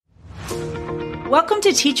Welcome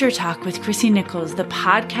to Teacher Talk with Chrissy Nichols, the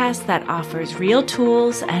podcast that offers real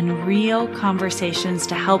tools and real conversations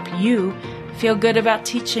to help you feel good about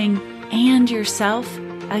teaching and yourself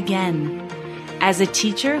again. As a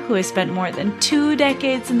teacher who has spent more than 2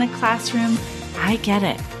 decades in the classroom, I get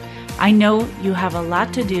it. I know you have a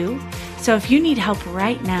lot to do, so if you need help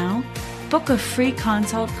right now, book a free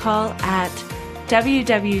consult call at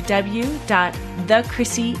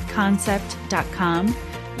www.thechrissy-concept.com.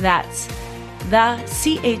 That's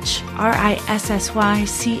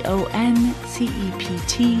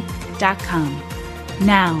thechrissy-concept.com.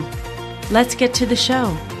 Now, let's get to the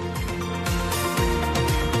show.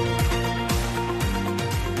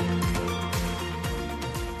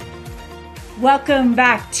 Welcome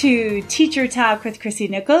back to Teacher Talk with Chrissy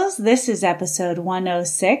Nichols. This is episode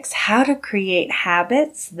 106, How to Create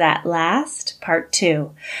Habits That Last, Part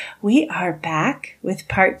 2. We are back with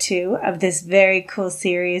Part 2 of this very cool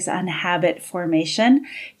series on habit formation.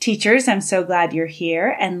 Teachers, I'm so glad you're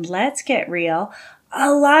here, and let's get real.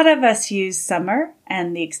 A lot of us use summer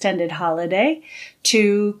and the extended holiday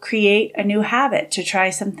to create a new habit, to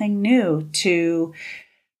try something new, to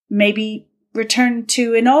maybe return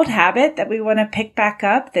to an old habit that we want to pick back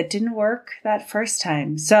up that didn't work that first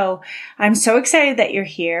time. So I'm so excited that you're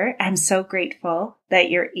here. I'm so grateful that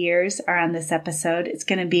your ears are on this episode. It's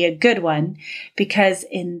going to be a good one because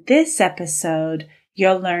in this episode,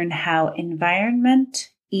 you'll learn how environment,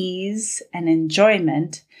 ease, and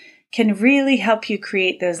enjoyment can really help you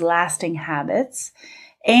create those lasting habits,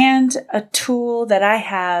 and a tool that I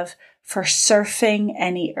have for surfing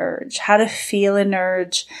any urge, how to feel an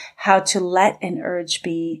urge, how to let an urge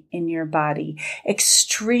be in your body.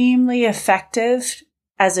 Extremely effective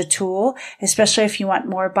as a tool, especially if you want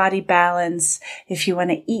more body balance, if you want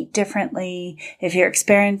to eat differently, if you're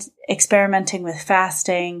experimenting with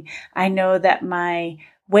fasting. I know that my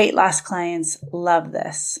weight loss clients love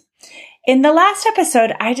this. In the last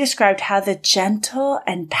episode, I described how the gentle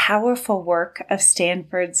and powerful work of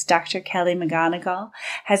Stanford's Dr. Kelly McGonigal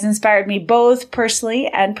has inspired me both personally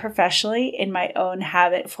and professionally in my own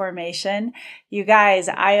habit formation. You guys,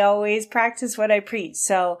 I always practice what I preach,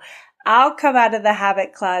 so I'll come out of the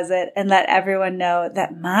habit closet and let everyone know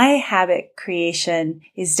that my habit creation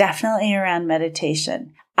is definitely around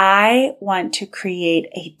meditation. I want to create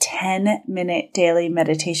a 10-minute daily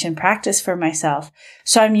meditation practice for myself.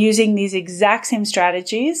 So I'm using these exact same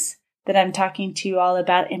strategies that I'm talking to you all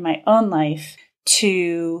about in my own life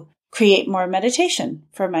to create more meditation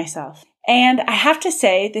for myself. And I have to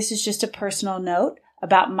say, this is just a personal note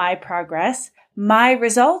about my progress. My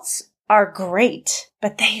results are great,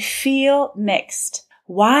 but they feel mixed.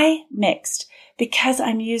 Why mixed? Because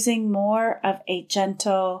I'm using more of a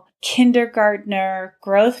gentle kindergartner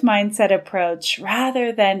growth mindset approach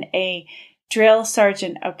rather than a drill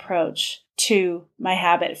sergeant approach to my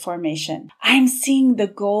habit formation. I'm seeing the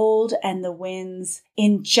gold and the wins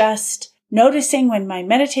in just noticing when my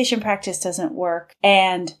meditation practice doesn't work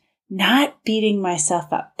and not beating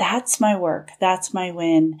myself up. That's my work. That's my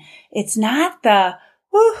win. It's not the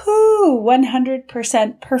woohoo,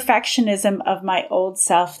 100% perfectionism of my old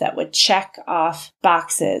self that would check off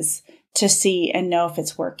boxes to see and know if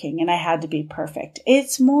it's working, and I had to be perfect.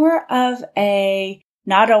 It's more of a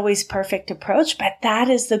not always perfect approach, but that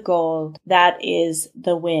is the goal. That is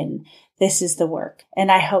the win. This is the work.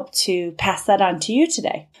 And I hope to pass that on to you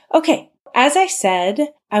today. Okay. As I said,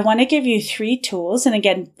 I want to give you 3 tools. And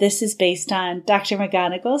again, this is based on Dr.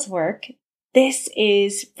 McGonigal's work. This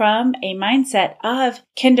is from a mindset of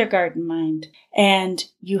kindergarten mind. And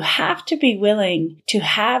you have to be willing to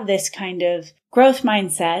have this kind of growth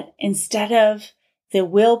mindset instead of the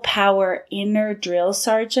willpower inner drill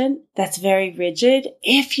sergeant that's very rigid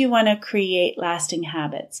if you want to create lasting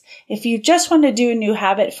habits. If you just want to do a new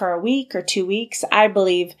habit for a week or 2 weeks, I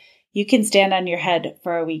believe you can stand on your head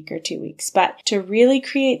for a week or 2 weeks. But to really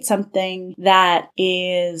create something that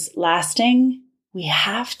is lasting, we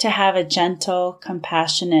have to have a gentle,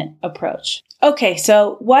 compassionate approach. Okay,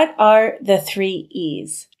 so what are the 3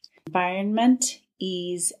 E's? Environment,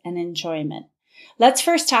 ease, and enjoyment. Let's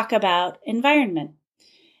first talk about environment.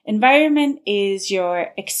 Environment is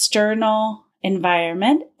your external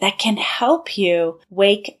environment that can help you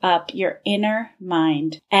wake up your inner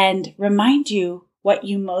mind and remind you what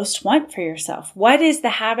you most want for yourself. What is the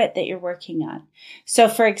habit that you're working on? So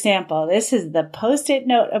for example, this is the Post-it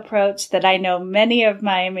note approach that I know many of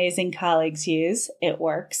my amazing colleagues use. It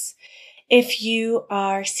works. If you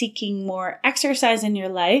are seeking more exercise in your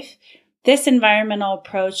life, this environmental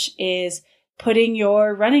approach is putting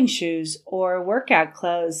your running shoes or workout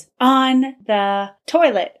clothes on the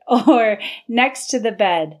toilet or next to the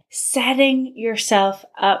bed, setting yourself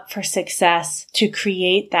up for success to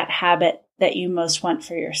create that habit that you most want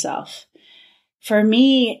for yourself. For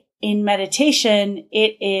me, in meditation,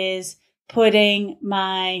 it is putting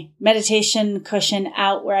my meditation cushion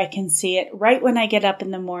out where I can see it right when I get up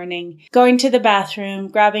in the morning, going to the bathroom,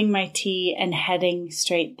 grabbing my tea, and heading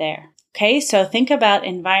straight there. Okay, so think about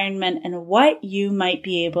environment and what you might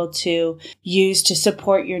be able to use to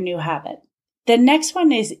support your new habit. The next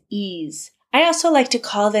one is ease. I also like to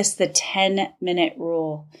call this the 10-minute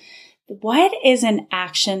rule. What is an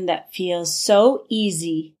action that feels so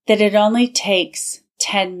easy that it only takes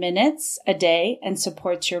 10 minutes a day and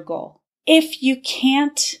supports your goal? If you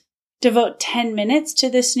can't devote 10 minutes to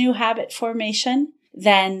this new habit formation,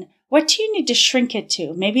 then what do you need to shrink it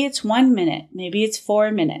to? Maybe it's 1 minute, maybe it's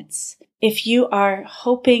 4 minutes. If you are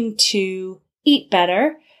hoping to eat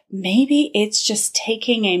better, maybe it's just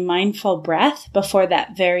taking a mindful breath before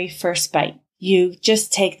that very first bite. You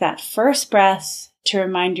just take that first breath to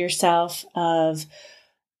remind yourself of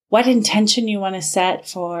what intention you want to set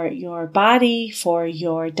for your body, for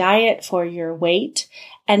your diet, for your weight,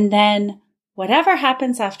 and then whatever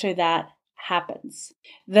happens after that happens.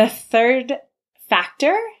 The third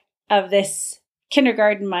factor of this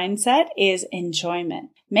kindergarten mindset is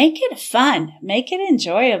enjoyment. Make it fun. Make it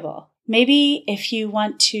enjoyable. Maybe if you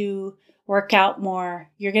want to work out more,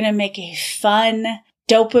 you're going to make a fun,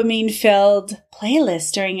 dopamine-filled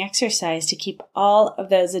playlist during exercise to keep all of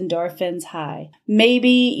those endorphins high. Maybe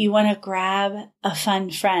you want to grab a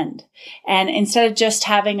fun friend, and instead of just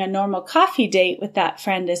having a normal coffee date with that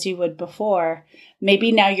friend as you would before,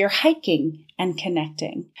 maybe now you're hiking and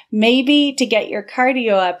connecting. Maybe to get your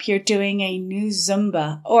cardio up, you're doing a new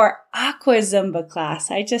Zumba or Aqua Zumba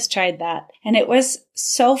class. I just tried that, and it was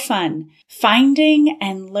so fun. Finding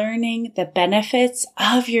and learning the benefits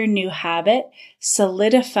of your new habit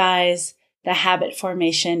solidifies the habit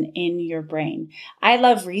formation in your brain. I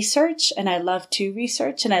love research, and I love to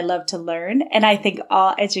research, and I love to learn. And I think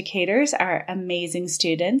all educators are amazing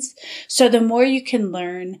students. So the more you can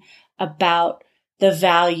learn about the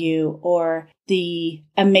value or the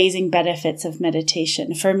amazing benefits of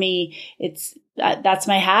meditation. For me, that's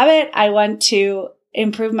my habit. I want to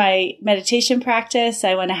improve my meditation practice.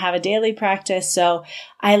 I want to have a daily practice. So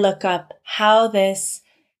I look up how this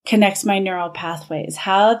connects my neural pathways,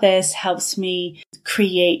 how this helps me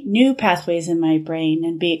create new pathways in my brain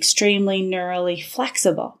and be extremely neurally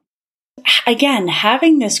flexible. Again,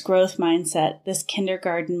 having this growth mindset, this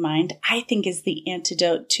kindergarten mind, I think is the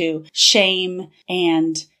antidote to shame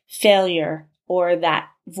and failure, or that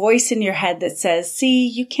voice in your head that says, see,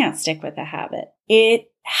 you can't stick with a habit.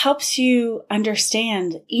 It helps you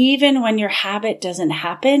understand even when your habit doesn't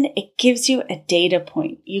happen, it gives you a data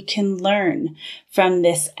point. You can learn from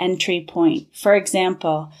this entry point. For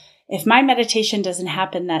example, if my meditation doesn't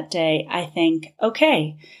happen that day, I think,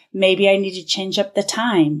 okay, maybe I need to change up the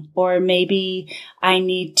time, or maybe I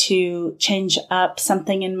need to change up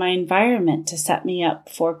something in my environment to set me up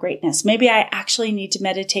for greatness. Maybe I actually need to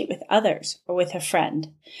meditate with others or with a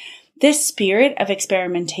friend. This spirit of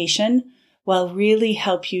experimentation will really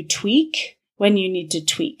help you tweak when you need to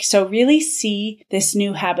tweak. So really see this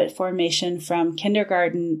new habit formation from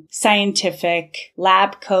kindergarten, scientific,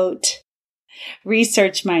 lab coat,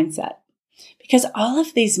 research mindset. Because all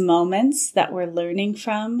of these moments that we're learning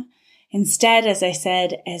from, instead, as I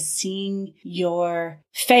said, as seeing your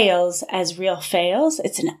fails as real fails,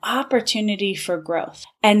 it's an opportunity for growth.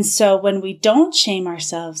 And so when we don't shame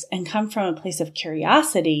ourselves and come from a place of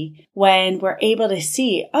curiosity, when we're able to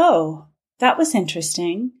see, oh, that was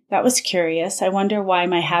interesting. That was curious. I wonder why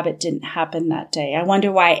my habit didn't happen that day. I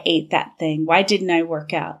wonder why I ate that thing. Why didn't I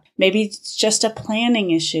work out? Maybe it's just a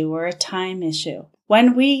planning issue or a time issue.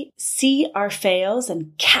 When we see our fails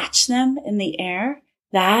and catch them in the air,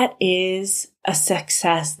 that is a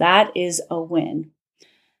success. That is a win.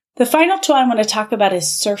 The final tool I want to talk about is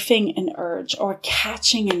surfing an urge or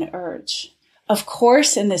catching an urge. Of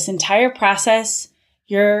course, in this entire process,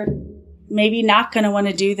 you're maybe not going to want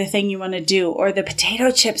to do the thing you want to do, or the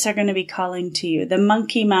potato chips are going to be calling to you. The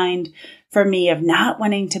monkey mind for me of not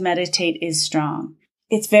wanting to meditate is strong.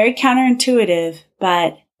 It's very counterintuitive,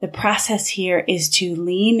 but the process here is to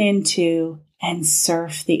lean into and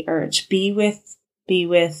surf the urge. Be with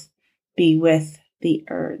the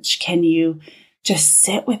urge. Can you just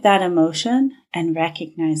sit with that emotion and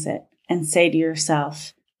recognize it and say to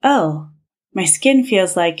yourself, oh, my skin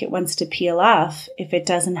feels like it wants to peel off if it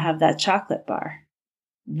doesn't have that chocolate bar.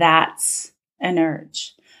 That's an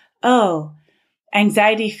urge. Oh,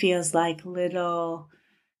 anxiety feels like little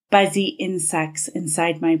buzzy insects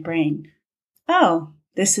inside my brain. Oh,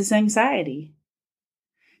 this is anxiety.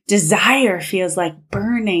 Desire feels like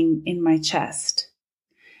burning in my chest.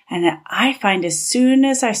 And I find as soon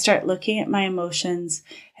as I start looking at my emotions,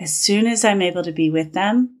 as soon as I'm able to be with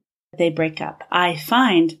them, they break up. I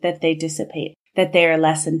find that they dissipate, that they are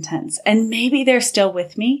less intense. And maybe they're still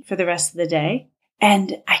with me for the rest of the day,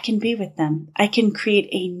 and I can be with them. I can create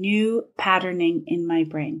a new patterning in my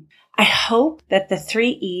brain. I hope that the 3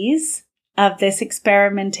 E's of this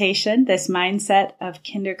experimentation, this mindset of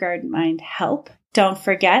kindergarten mind, help. Don't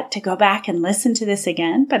forget to go back and listen to this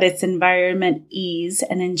again, but it's environment, ease,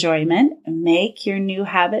 and enjoyment. Make your new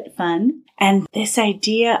habit fun. And this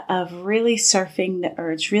idea of really surfing the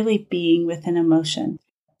urge, really being with an emotion.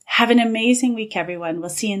 Have an amazing week, everyone. We'll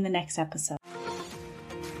see you in the next episode.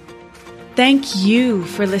 Thank you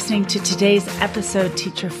for listening to today's episode,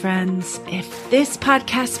 teacher friends. If this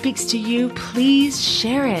podcast speaks to you, please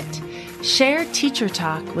share it. Share Teacher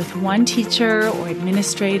Talk with one teacher or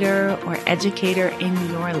administrator or educator in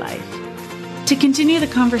your life. To continue the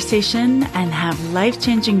conversation and have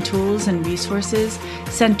life-changing tools and resources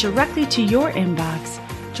sent directly to your inbox,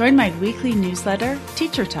 join my weekly newsletter,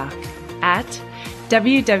 Teacher Talk, at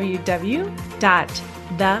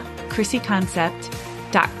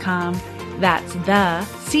www.thechrissyconcept.com. That's the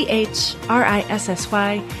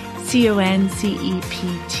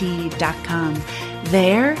CHRISSYCONCEPT.com.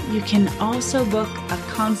 There, you can also book a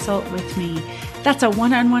consult with me. That's a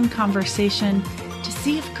one-on-one conversation to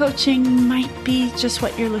see if coaching might be just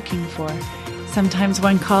what you're looking for. Sometimes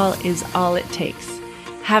one call is all it takes.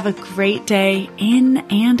 Have a great day in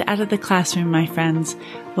and out of the classroom, my friends.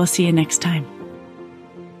 We'll see you next time.